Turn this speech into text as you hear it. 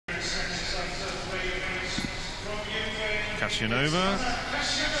Kasianova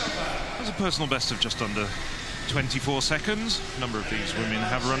has a personal best of just under 24 seconds. A number of these women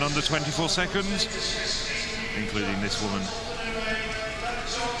have run under 24 seconds, including this woman.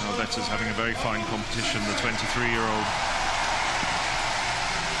 Now Vetta's having a very fine competition, the 23-year-old.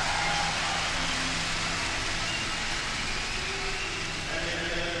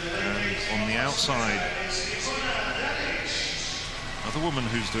 And on the outside, another woman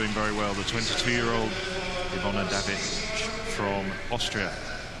who's doing very well, the 22-year-old Ivona Davic from Austria.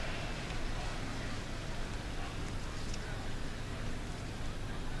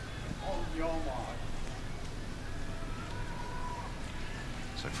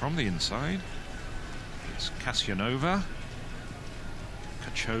 So from the inside, it's Kasianova,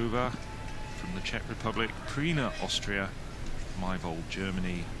 Kochova from the Czech Republic, Prina, Austria, Myvold,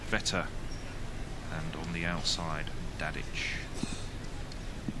 Germany, Vetta, and on the outside, Davic.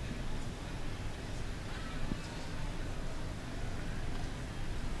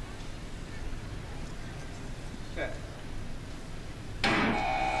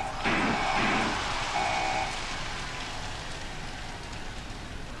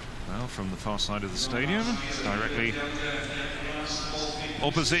 From the far side of the stadium, directly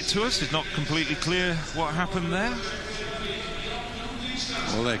opposite to us. It's not completely clear what happened there.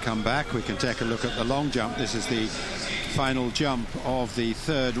 Well, they come back. We can take a look at the long jump. This is the final jump of the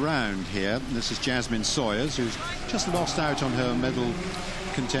third round here. This is Jasmine Sawyers, who's just lost out on her medal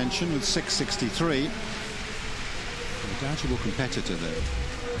contention with 6.63. A doubtable competitor, though.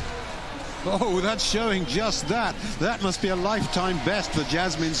 Oh, that's showing just that. That must be a lifetime best for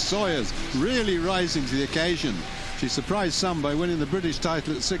Jasmine Sawyers, really rising to the occasion. She surprised some by winning the British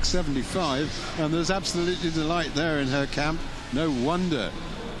title at 6.75, and there's absolutely delight there in her camp. No wonder.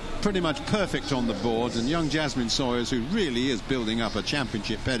 Pretty much perfect on the board, and young Jasmine Sawyers, who really is building up a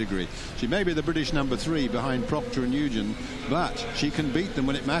championship pedigree. She may be the British #3 behind Proctor and Eugen, but she can beat them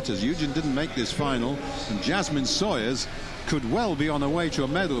when it matters. Eugen didn't make this final, and Jasmine Sawyers could well be on her way to a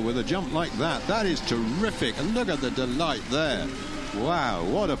medal with a jump like that. That is terrific, and look at the delight there. Wow,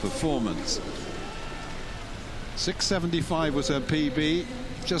 what a performance. 6.75 was her PB.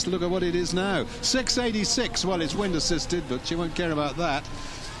 Just look at what it is now. 6.86. Well, it's wind assisted, but she won't care about that.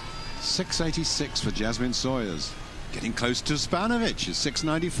 6.86 for Jasmine Sawyers. Getting close to Spanovic is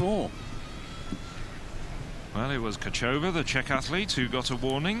 6.94. Well, it was Kochova, the Czech athlete, who got a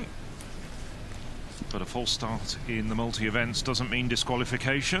warning. But a false start in the multi-events doesn't mean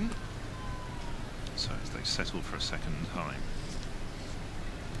disqualification. So they settled for a second time.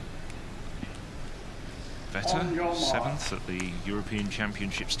 Vetta, 7th at the European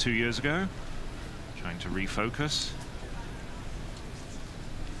Championships 2 years ago, trying to refocus.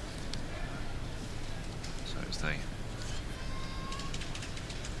 So as they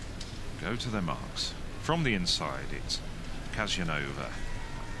go to their marks. From the inside, it's Kasianova.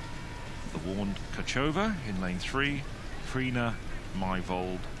 The warned Kochova in lane 3, Prina,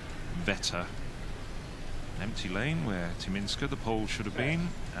 Myvold, Vetta. An empty lane where Tyminska, the pole, should have been,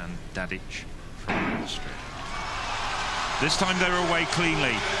 and Davic from Austria. This time they're away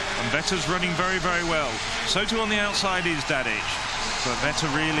cleanly, and Vetta's running very, very well. So too on the outside is Davic, but Vetta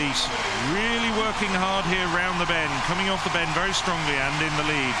really working hard here round the bend, coming off the bend very strongly and in the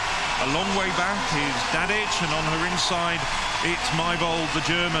lead. A long way back is Davic, and on her inside it's Myvold, the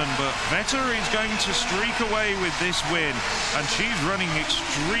German, but Vetta is going to streak away with this win, and she's running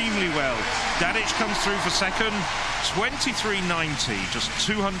extremely well. Davic comes through for second, 23.90, just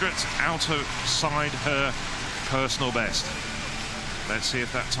 200ths outside her personal best. Let's see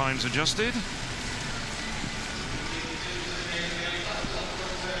if that time's adjusted.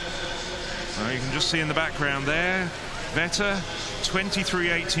 Well, you can just see in the background there, Vetta,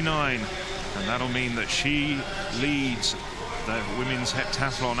 23.89, and that'll mean that she leads the women's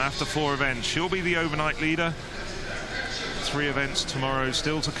heptathlon after 4 events. She'll be the overnight leader. 3 events tomorrow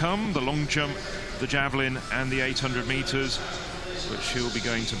still to come, the long jump, the javelin and the 800 meters, but she'll be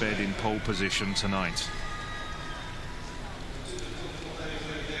going to bed in pole position tonight.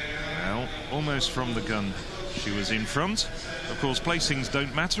 Well, almost from the gun she was in front. Of course, placings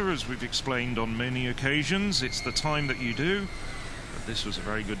don't matter, as we've explained on many occasions. It's the time that you do, but this was a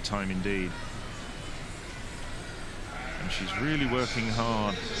very good time indeed. And she's really working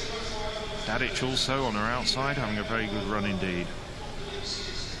hard. Davic also on her outside, having a very good run indeed.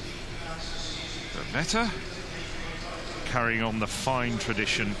 But Vetta carrying on the fine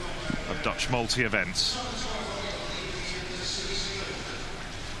tradition of Dutch multi-events.